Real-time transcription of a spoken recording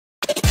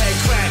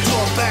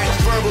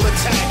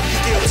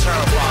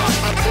turn wild.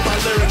 With my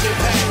lyric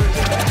impact,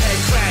 head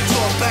crack,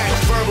 talk back,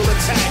 verbal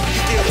attack.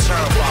 You get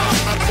turn wild.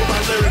 With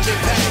my lyric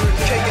impact,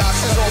 chaos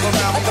is all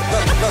around.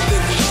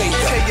 Nothing to say.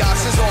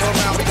 Chaos is all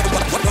around.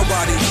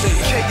 Nobody say.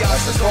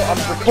 Chaos is all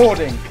around. I'm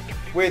recording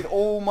with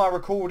all my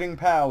recording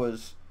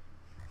powers.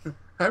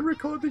 I'm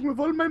recording with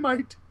all my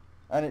might.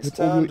 And it's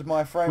turned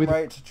my frame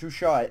rate to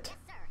shite.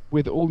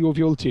 With all your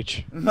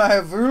voltage. My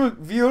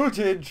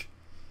voltage.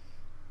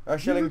 I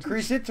shall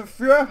increase it to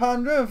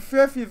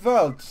 450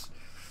 volts.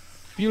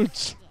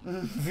 Volts.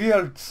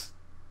 Volts.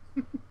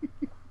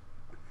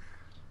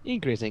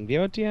 Increasing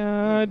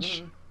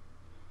voltage.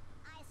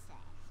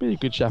 Be a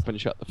good chap and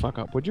shut the fuck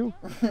up, would you?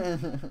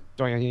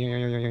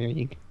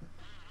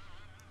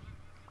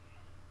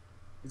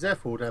 Is there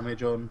full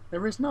damage on?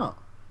 There is not.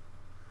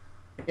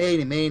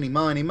 Eeny, meeny,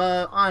 miny,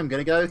 mo. I'm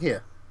gonna go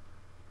here.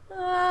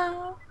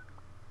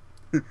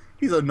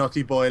 He's a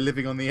naughty boy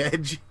living on the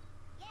edge.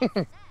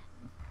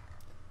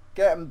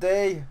 Get him,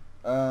 D.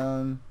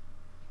 We'll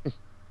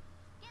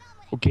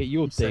get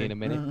your D in a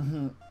minute.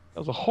 That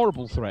was a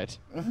horrible threat.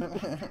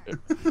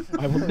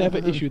 I will never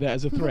issue that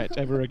as a threat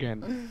ever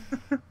again.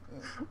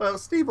 Well,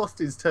 Steve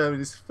Austin's turn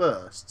is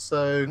first,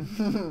 so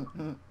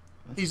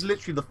he's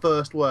literally the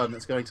first one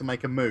that's going to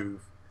make a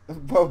move.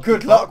 Well,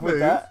 good luck with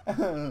that.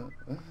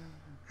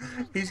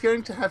 He's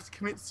going to have to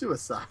commit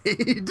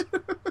suicide.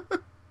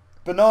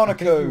 Banana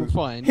coup.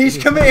 Fine. He's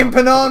committing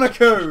banana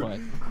coup.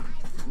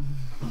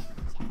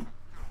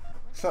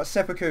 It's like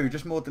seppuku,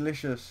 just more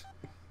delicious.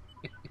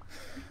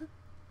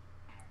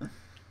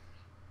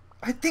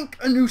 I think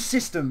a new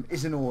system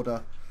is in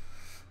order.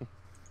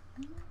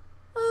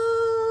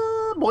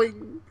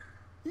 Boing.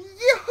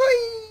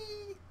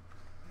 Yahoo!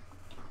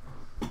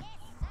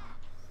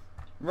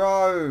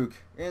 Rogue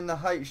in the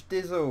H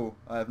Dizzle.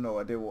 I have no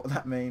idea what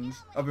that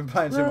means. I've been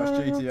playing so much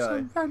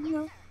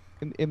GTA.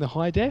 In the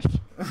high def?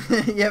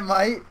 Yeah,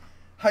 mate.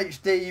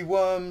 HD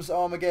Worms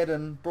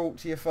Armageddon brought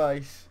to your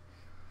face.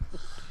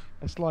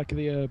 It's like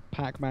the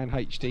Pac-Man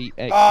HD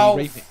XD Oh,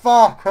 remix.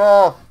 fuck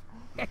off!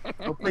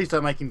 Oh, please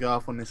don't make him go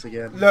off on this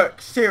again.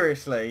 Look,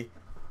 seriously.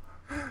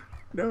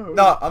 No.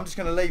 No, I'm just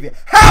gonna leave it.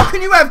 How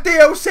can you have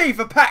DLC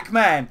for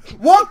Pac-Man?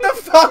 What the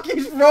fuck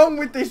is wrong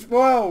with this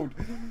world?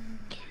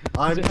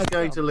 I'm just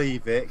going to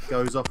leave it.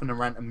 Goes off in a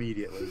rant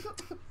immediately.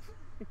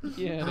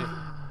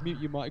 Yeah, mute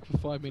your mic for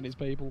 5 minutes,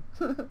 people.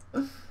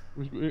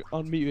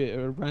 Unmute it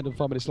a random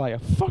 5 minutes later.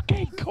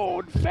 Fucking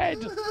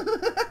corn-fed!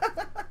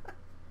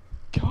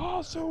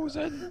 Castles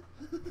and...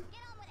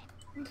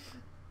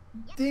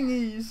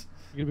 Dingies.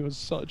 You're gonna be on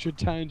such a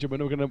tangent, we're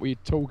not gonna know what you're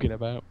talking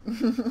about.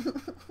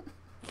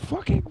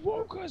 Fucking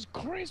Walker's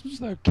crisps,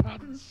 though,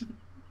 cunts!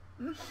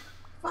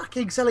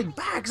 Fucking selling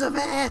bags of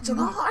air to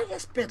the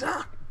highest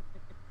bidder.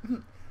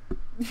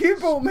 You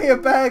bought me a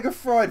bag of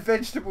fried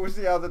vegetables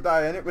the other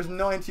day and it was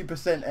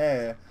 90%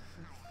 air.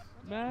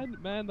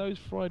 Man, those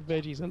fried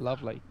veggies are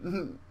lovely.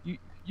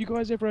 You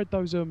guys ever had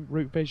those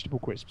root vegetable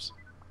crisps?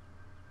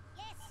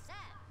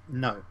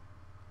 No.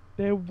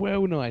 They're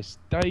well nice.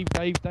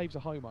 Dave's a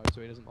homo,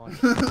 so he doesn't like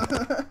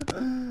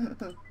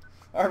them.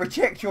 I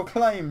reject your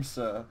claim,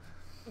 sir.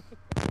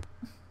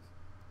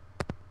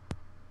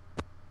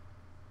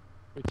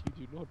 But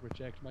you do not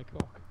reject my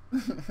cock.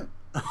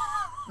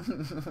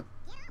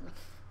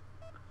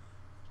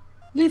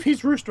 Leave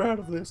his rooster out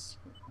of this.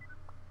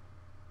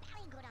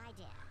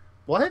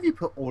 Why have you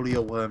put all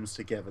your worms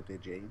together,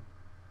 Digi?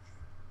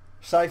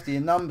 Safety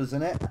in numbers,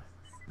 innit?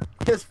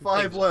 There's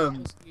 5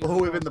 worms, all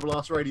within the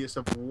blast radius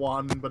of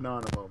 1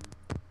 banana bomb.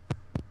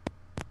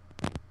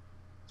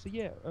 So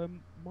yeah,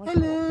 my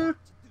Hello.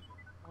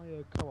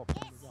 co-op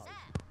down the road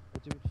are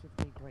doing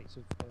 15 crates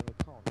of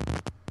corn.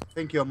 I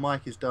think your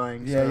mic is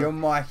dying. Yeah, so your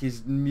mic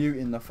is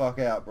muting the fuck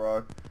out,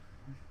 bro.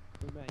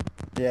 For me.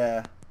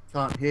 Yeah.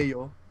 can't hear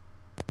you.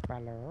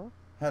 Hello.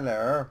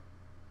 Hello.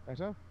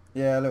 Better?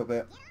 Yeah, a little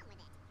bit.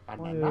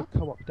 My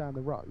co-op down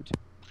the road.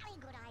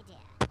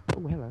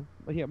 Oh, hello.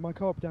 Yeah, my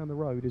co-op down the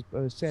road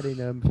is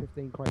selling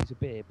 15 crates of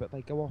beer, but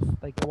they go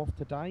off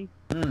today,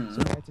 so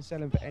they had to sell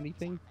them for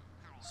anything.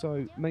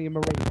 So me and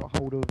Marie got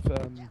hold of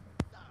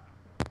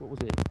what was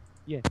it?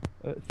 Yeah,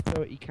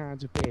 30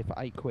 cans of beer for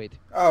 £8.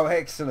 Oh,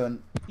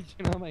 excellent. You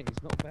know what I mean?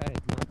 It's not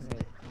bad. Not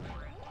bad.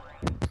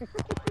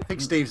 I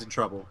think Steve's in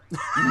trouble.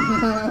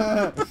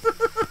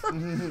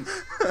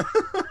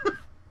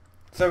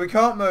 So we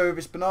can't move.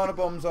 It's banana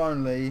bombs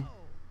only.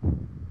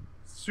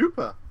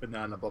 Super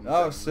banana bombs.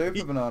 Oh, only.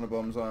 super banana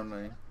bombs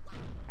only.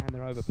 And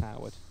they're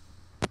overpowered.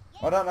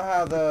 I don't know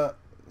how the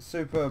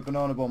super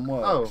banana bomb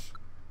works. Oh.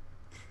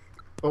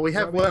 Well, we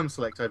have worm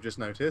select, I've just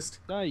noticed.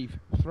 Dave,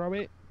 throw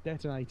it,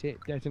 detonate it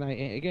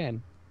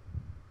again.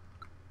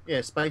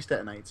 Yeah, space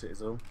detonates it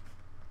is all.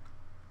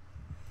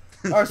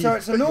 Oh, so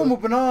it's a normal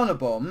banana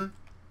bomb.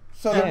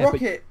 So the Yeah,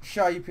 rocket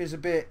shape is a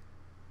bit...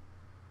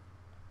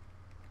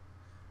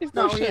 It's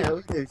No, shit.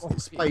 yeah,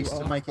 it's space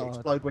to make it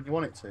explode when you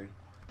want it to.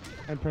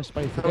 And press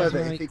space to However,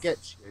 detonate. if it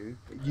gets you,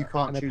 you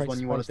can't and then choose press when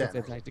you want to space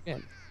detonate.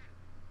 again.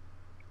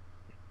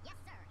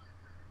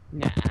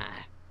 Nah.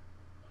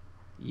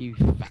 You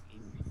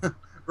fucking...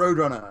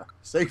 Roadrunner,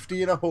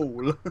 safety in a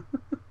hole.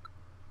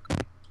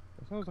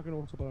 Sounds like an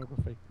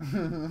autobiography.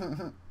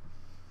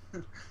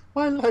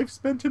 My life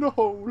spent in a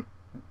hole.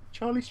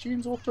 Charlie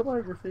Sheen's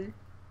autobiography.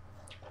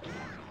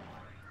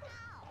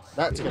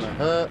 That's gonna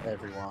hurt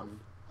everyone.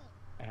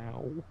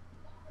 Ow.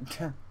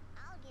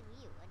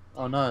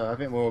 Oh no, I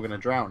think we're all gonna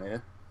drown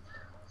here.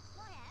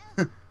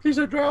 Please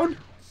don't drown!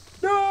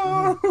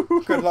 No!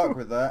 Good luck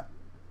with that.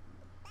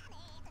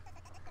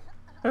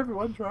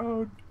 Everyone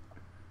drowned.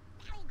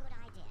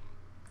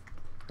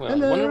 Well,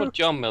 Hello. I wonder what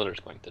John Miller's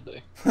going to do.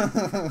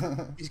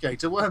 He's going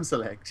to worm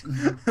select.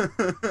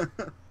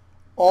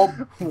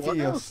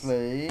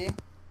 Obviously.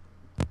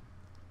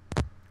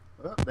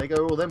 Well, there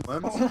go all them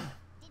worms.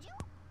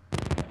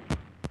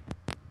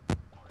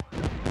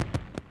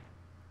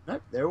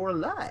 Nope, they're all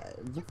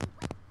alive.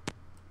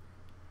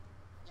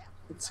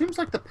 It seems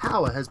like the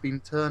power has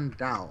been turned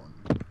down.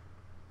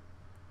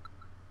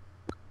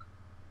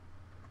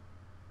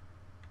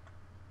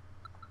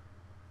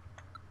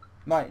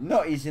 Mate,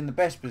 Notty's in the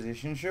best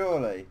position,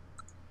 surely.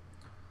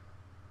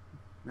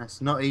 That's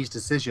not his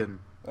decision.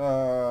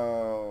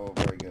 Oh,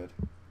 very good.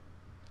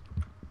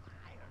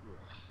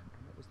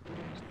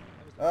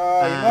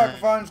 Oh, your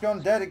microphone's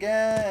gone dead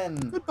again.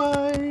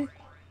 Goodbye.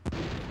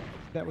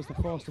 That was the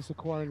fastest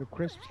acquiring of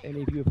crisps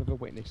any of you have ever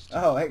witnessed.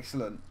 Oh,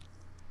 excellent.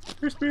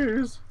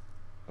 Crispies.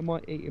 I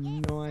might eat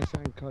him nice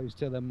and close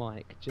to the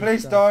mic. Just,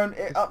 Please don't.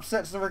 It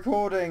upsets the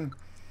recording.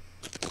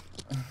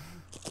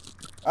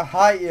 I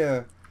hate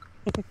you.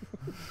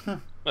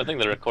 I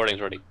think the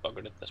recording's already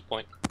buggered at this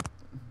point.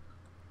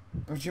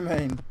 What do you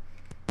mean?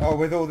 Oh,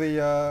 with all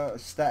the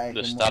static.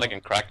 The static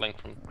and crackling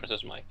from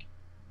Chris's mic.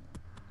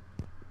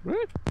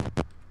 What?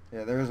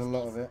 Yeah, there is a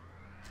lot of it.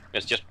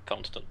 It's just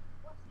constant.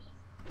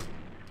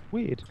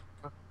 Weird.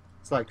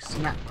 It's like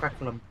snap,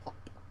 crackle, and pop.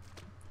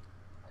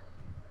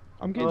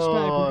 I'm getting static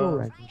from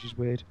your end, which is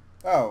weird.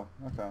 Oh,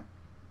 okay.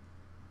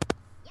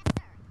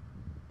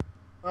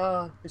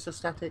 It's a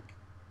static.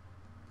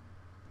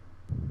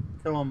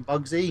 Come on,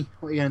 Bugsy.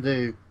 What are you going to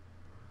do?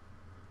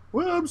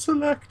 Worm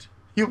select.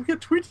 You'll get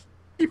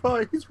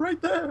 25. He's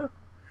right there.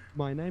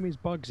 My name is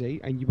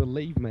Bugsy, and you will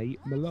leave me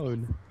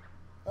alone.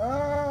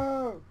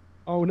 Oh!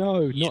 Oh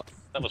no, not.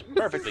 That was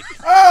perfectly.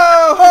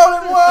 Oh,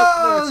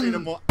 I've never seen a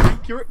hole in one! more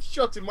accurate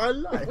shot in my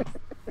life.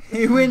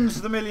 He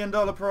wins the $1 million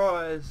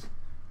prize.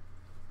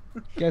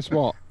 Guess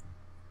what?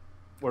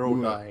 We're all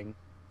dying.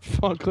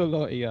 Fuck a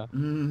lot of ya.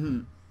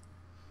 Mm-hmm.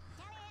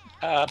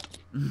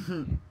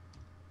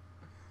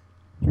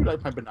 Do you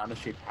like my banana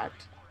shaped hat?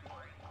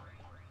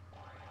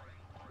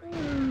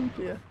 Oh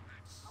dear.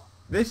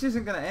 This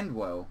isn't going to end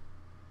well.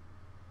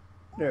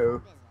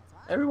 No.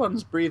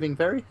 Everyone's breathing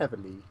very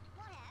heavily.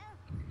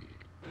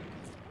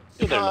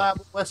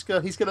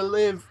 Wesker, he's gonna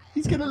live.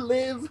 He's gonna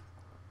live.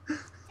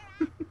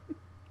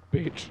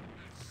 Bitch.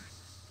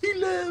 He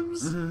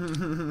lives.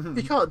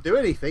 He can't do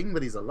anything,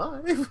 but he's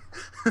alive.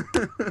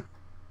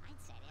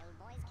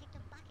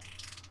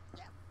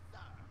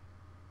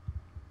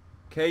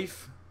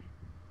 Keith.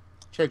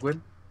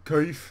 Chegwin.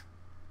 Keith.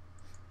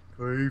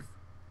 Keith.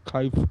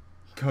 Cove.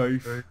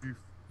 Keith.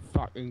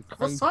 Fucking For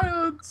cove.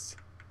 science.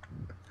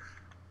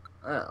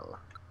 Well,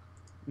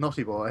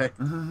 naughty boy.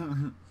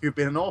 You've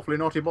been an awfully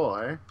naughty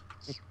boy.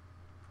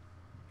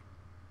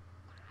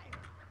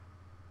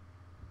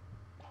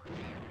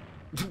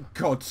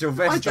 God, Hi,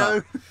 Sylvester.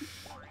 Joe.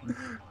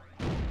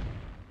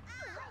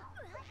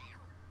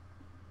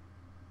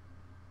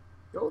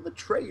 You're the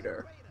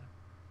traitor.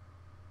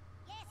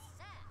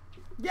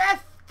 Yes,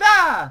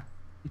 sir!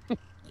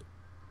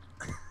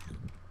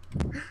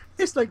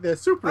 It's like they're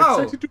super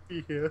Oh. excited to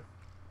be here.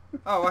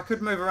 Oh, I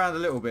could move around a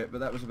little bit, but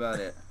that was about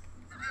it.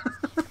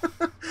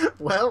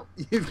 Well,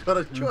 you've got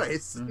a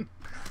choice.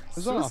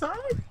 Huzzah.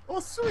 Suicide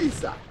or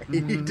suicide?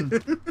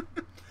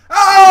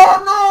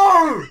 Oh,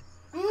 no!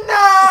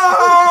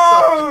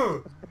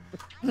 No!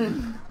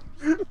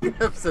 You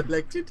have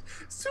selected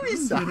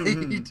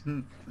suicide.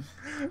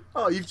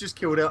 Oh, you've just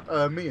killed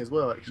out me as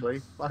well,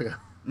 actually. Bugger.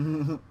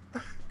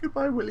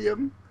 Goodbye,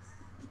 William.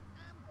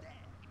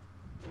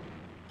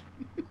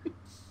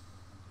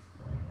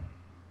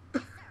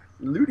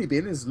 Looney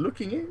Bin is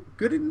looking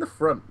good in the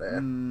front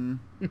there.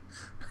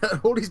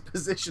 All these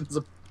positions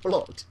are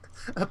blocked,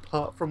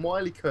 apart from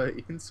Wile E.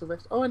 Coyote and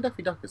Sylvester. Oh, and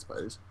Daffy Duck, I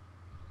suppose.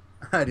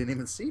 I didn't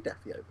even see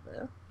Daffy over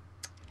there.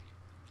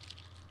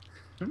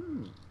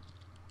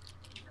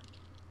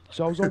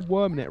 So I was on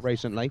Wormnet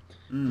recently.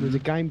 There's a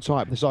game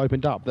type that's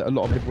opened up that a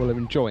lot of people are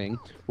enjoying,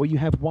 where you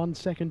have 1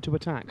 second to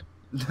attack,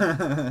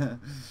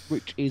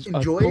 which is a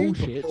Enjoying?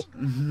 bullshit.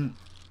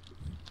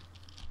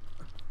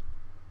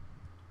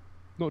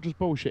 Not just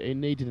bullshit. It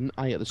needed an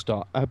A at the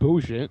start.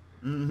 Bullshit.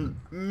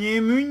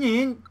 Bullshit.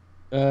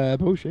 I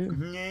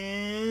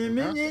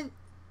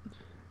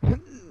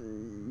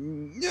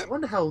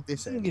wonder how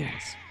this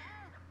ends.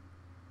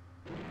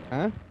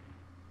 Huh?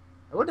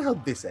 I wonder how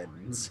this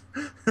ends.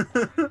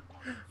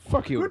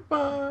 Fuck you.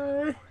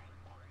 Goodbye.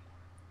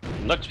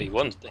 Knux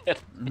Veeone's dead.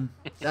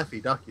 Daffy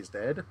Duck is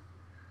dead.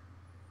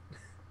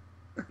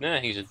 Nah,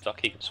 he's a duck,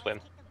 he can swim.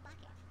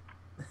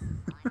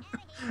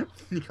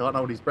 You can't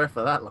hold his breath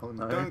for that long,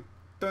 though. Dunk,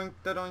 dunk,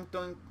 da, dunk,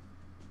 dunk.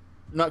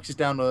 Knux is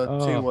down to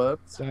Oh, 2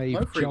 words. Dave,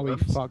 No 3 Joey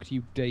words. fucked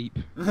you deep.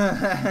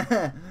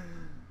 I'm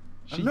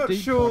She not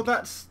deep sure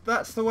fucked-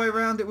 that's the way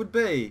round it would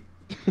be.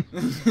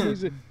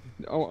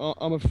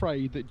 I'm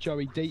afraid that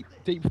Joey deep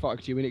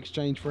fucked you in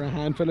exchange for a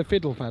handful of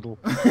fiddle faddle.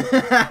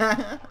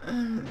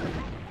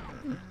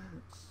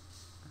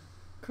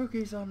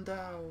 Cookies on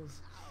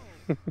dolls.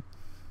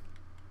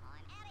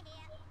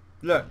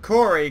 Look,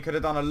 Corey could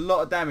have done a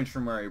lot of damage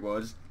from where he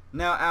was.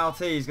 Now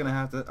LT is going to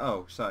have to...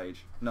 Oh,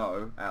 Sage.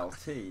 No,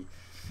 LT.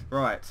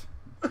 Right.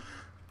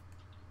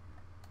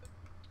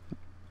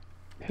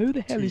 Who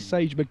the hell is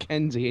Sage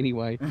Mackenzie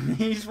anyway?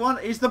 He's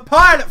the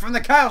pilot from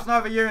the Chaos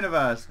Nova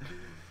universe.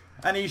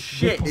 And he's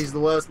shit. He's the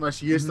worst,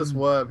 most useless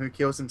worm who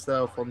kills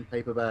himself on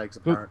paper bags,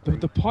 apparently.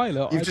 The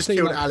pilot. You've I've just seen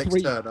killed like Alex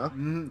 3... Turner. What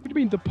do you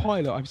mean the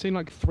pilot? I've seen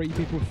like 3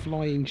 people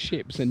flying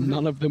ships and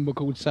none of them were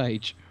called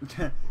Sage.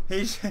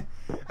 He's...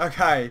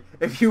 Okay,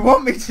 if you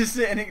want me to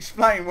sit and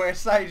explain where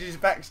Sage's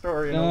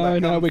backstory and all that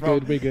No, comes we're from,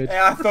 good, we're good.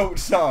 Yeah, I thought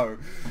so.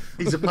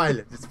 He's a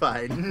pilot, it's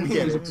fine. We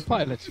get He's a it.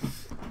 pilot.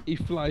 He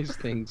flies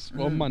things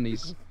for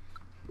monies.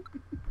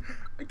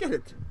 I get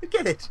it. I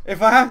get it.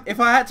 If I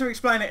had to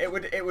explain it,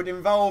 it would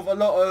involve a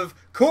lot of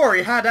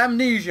Corey had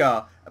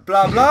amnesia.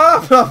 Blah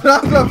blah blah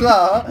blah blah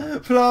blah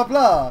blah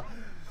blah.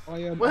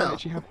 Well.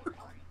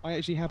 I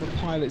actually have a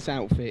pilot's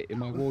outfit in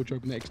my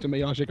wardrobe next to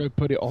me. I should go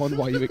put it on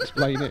while you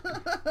explain it.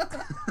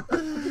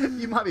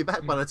 You might be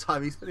back by the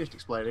time he's finished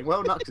explaining.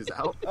 Well, Knux is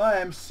out. I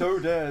am so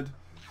dead.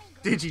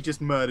 Digi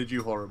just murdered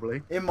you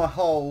horribly. In my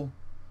hole.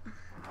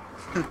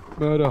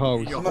 Murder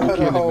holes. You're You're Murder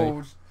killing me.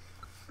 holes.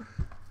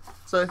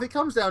 So if it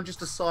comes down just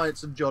to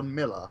Science and John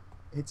Miller,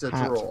 it's a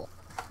Hat. draw.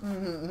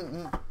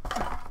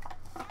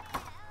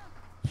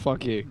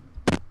 Fuck you.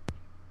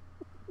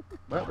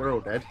 Well, we're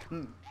all dead.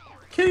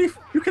 Keith,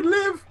 you can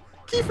live!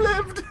 Keith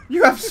lived!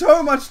 You have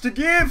so much to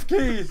give,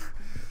 Keith.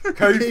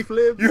 Keith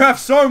lived! You have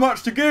so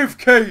much to give,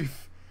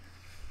 Keith.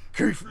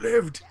 Keith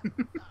lived!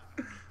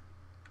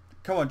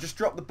 Come on, just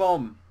drop the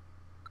bomb.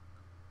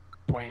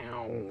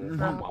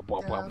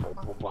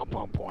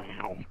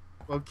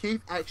 Well,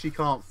 Keith actually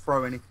can't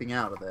throw anything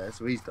out of there,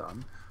 so he's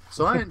done.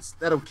 Science,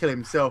 that'll kill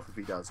himself if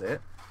he does it.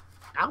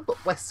 Albert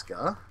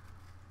Wesker,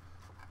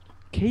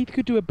 Keith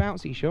could do a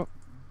bouncy shot.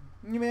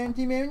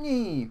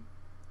 Money.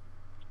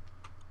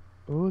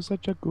 Oh,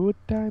 such a good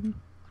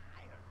time.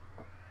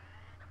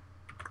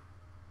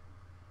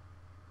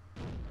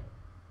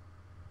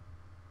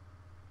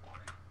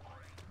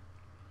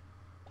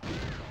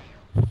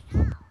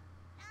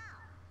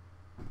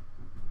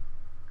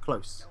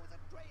 close.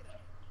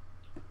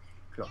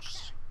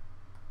 Close.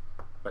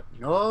 But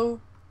no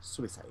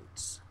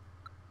suicides.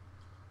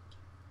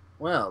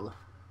 Well,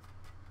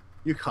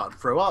 you can't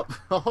throw up.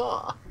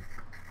 Haha.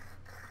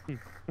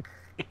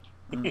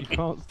 You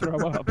can't throw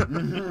up.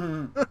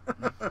 You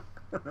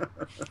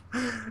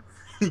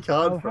can't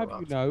I'll throw have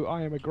up. you know,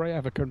 I am a grey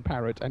African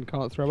parrot and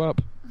can't throw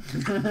up.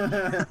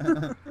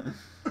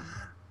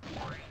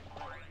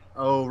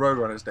 Oh,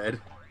 Roadrunner's dead.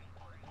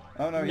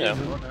 Oh no, he Yeah.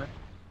 isn't. Oh, no.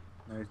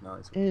 No, he's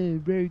not. Oh,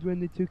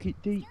 Roadrunner took it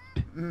deep.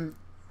 No,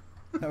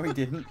 he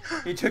didn't.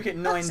 He took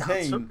it That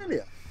sounds 19.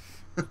 familiar.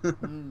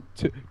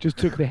 Just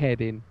took the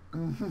head in.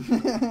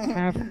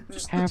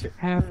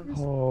 Have.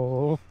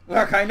 Oh.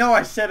 Look, I know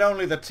I said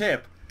only the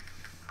tip.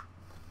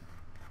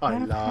 I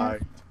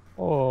lied.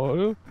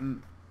 Oh.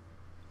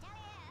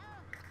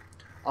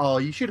 Oh,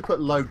 you should have put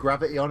low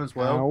gravity on as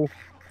well. Ow.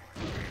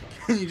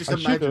 Can you just I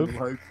imagine should've.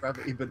 low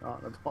gravity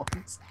banana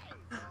bombs?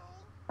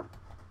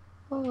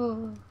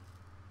 Oh.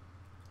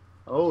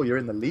 Oh, you're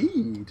in the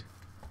lead.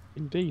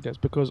 Indeed, that's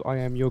because I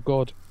am your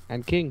god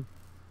and king.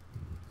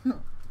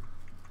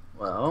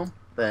 Well,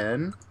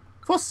 then,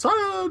 for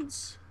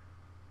science!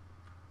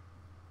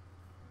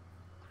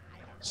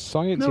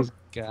 Science No. is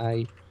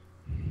gay.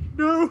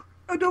 No,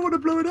 I don't want to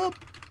blow it up.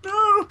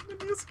 No,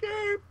 let me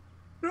escape.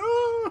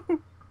 No.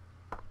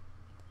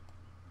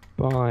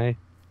 Bye.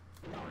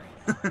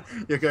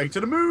 You're going to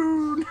the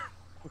moon.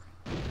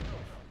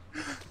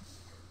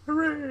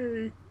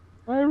 Hooray!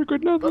 I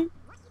regret nothing.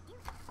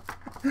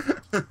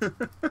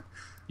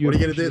 What are you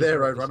going to do there,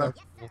 Roadrunner?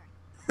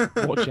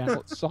 Watch out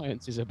what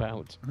science is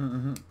about.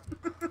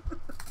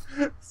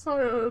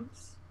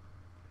 Science.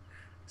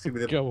 See,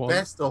 with the Go on.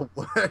 best or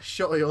worst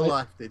shot of your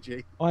life, did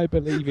you? I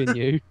believe in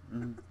you.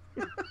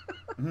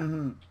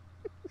 And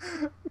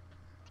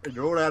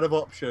you're all out of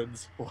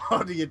options.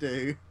 What do you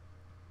do?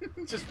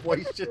 Just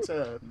waste your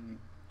turn.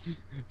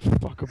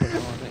 Fuck a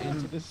banana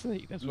into the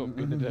sea. That's what I'm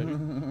gonna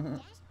do.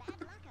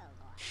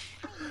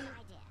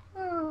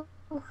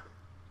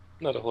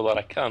 Not a whole lot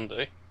I can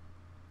do.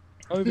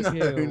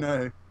 Overkill.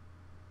 No.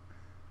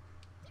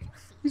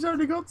 He's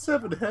only got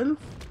 7 health.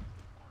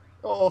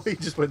 Oh, he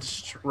just went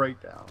straight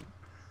down.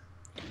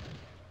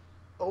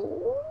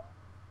 Oh.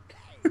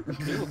 Could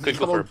Come go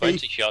for a on,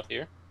 bouncy Keith. shot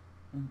here.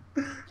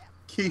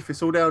 Keith,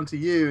 it's all down to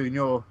you and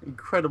your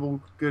incredible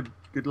good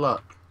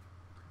luck.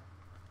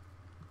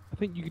 I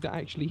think you could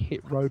actually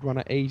hit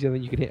Roadrunner easier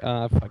than you could hit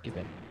fuck it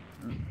then.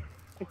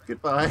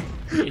 Goodbye.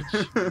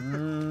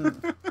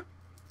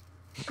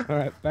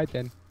 Alright, bye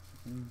then.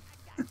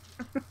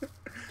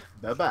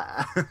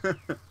 Bye-bye.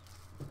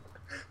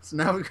 So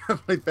now we're going to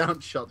play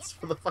bounce shots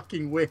for the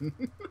fucking win.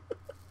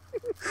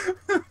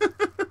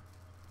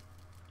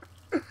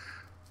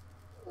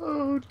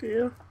 Oh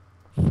dear.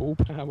 Full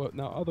power.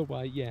 No, other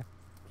way, yeah.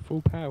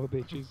 Full power,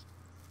 bitches.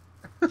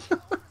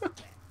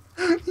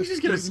 You're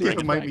just going to skip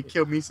and make me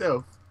kill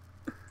myself.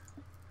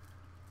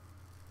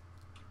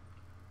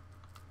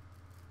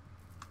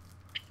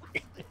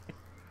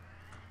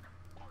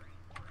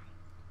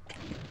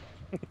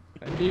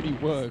 That nearly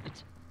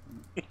worked.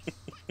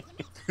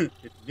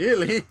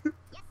 Nearly.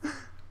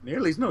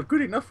 Nearly's not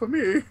good enough for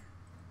me.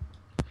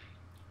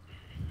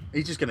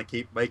 He's just going to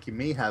keep making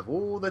me have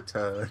all the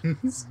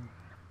turns.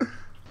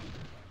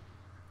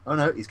 Oh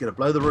no, he's going to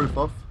blow the roof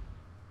off.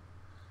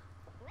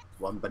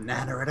 One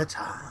banana at a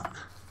time.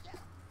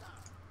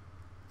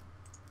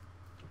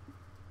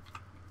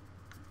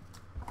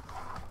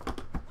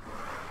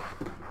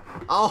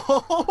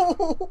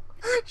 Oh!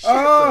 Shit.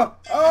 Oh!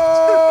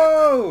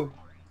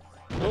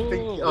 I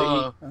think,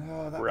 Oh,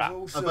 that Rap.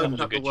 was I've awesome. opened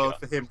a up the good world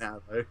shot. for him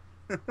now, though.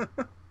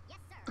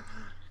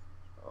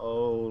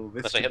 Oh, this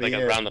Unless I could hit be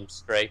like a it. random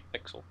stray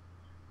pixel.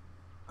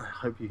 I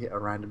hope you hit a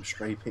random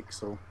stray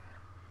pixel.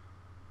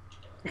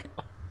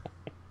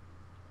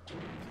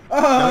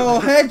 Oh,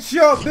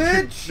 headshot,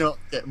 bitch! Not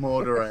get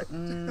more direct.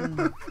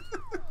 Mm.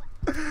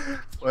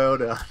 Well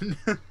done.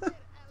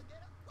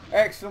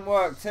 Excellent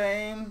work,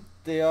 team.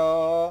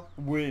 DR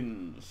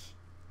wins.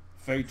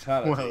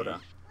 Fatality. Well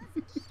done.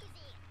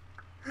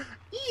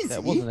 Easy.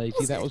 That wasn't easy,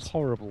 was that it? was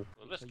horrible.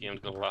 Well, this game's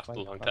gonna last a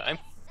long Fuck.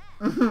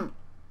 time.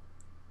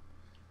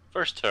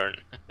 First turn.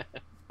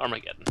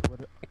 Armageddon.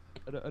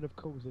 And of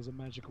course, there's a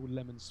magical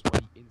lemon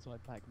sweet inside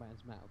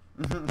Pac-Man's mouth.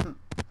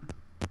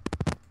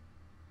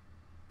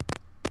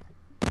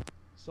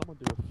 Someone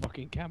do a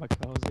fucking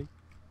kamikaze.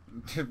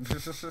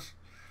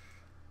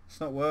 It's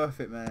not worth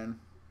it, man.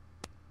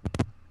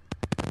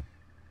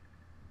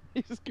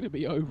 It's gonna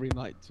be over in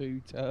like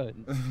 2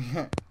 turns.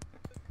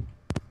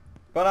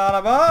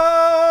 Banana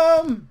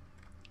bomb!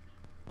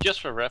 Just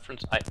for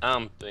reference, I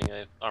am doing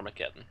a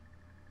Armageddon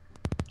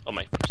on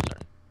my first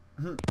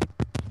turn.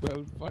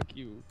 Well, fuck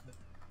you.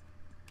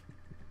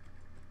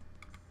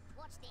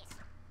 Watch this.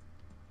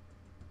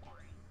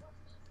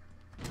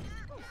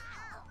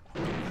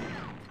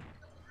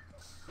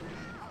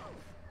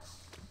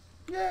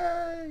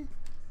 Yay!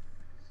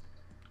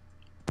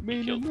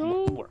 Me Killed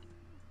no. more.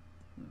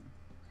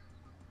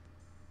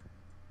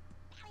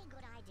 Very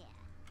good idea.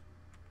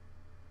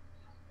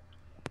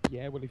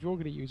 Yeah, well, if you're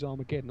gonna use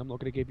Armageddon, I'm not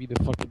gonna give you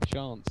the fucking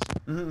chance.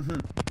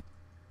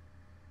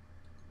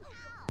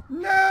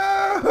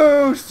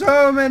 No!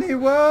 So many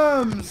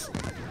worms!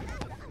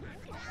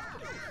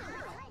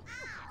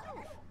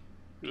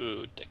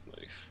 Ooh, dick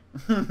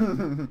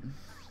move.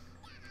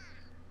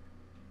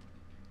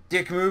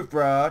 Dick move,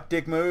 brah.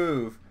 Dick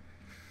move.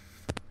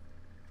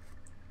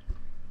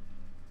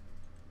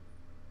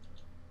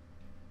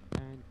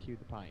 And cue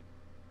the pain.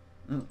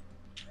 Mm.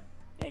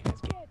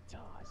 Niggas get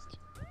tossed.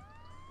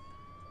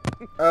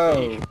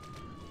 Oh.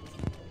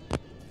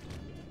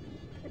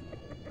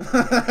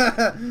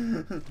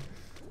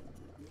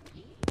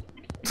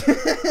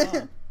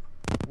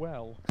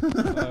 Well,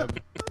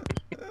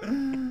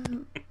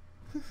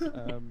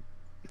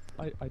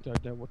 I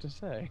don't know what to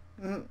say.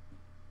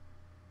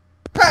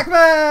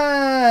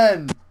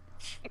 Pac-Man!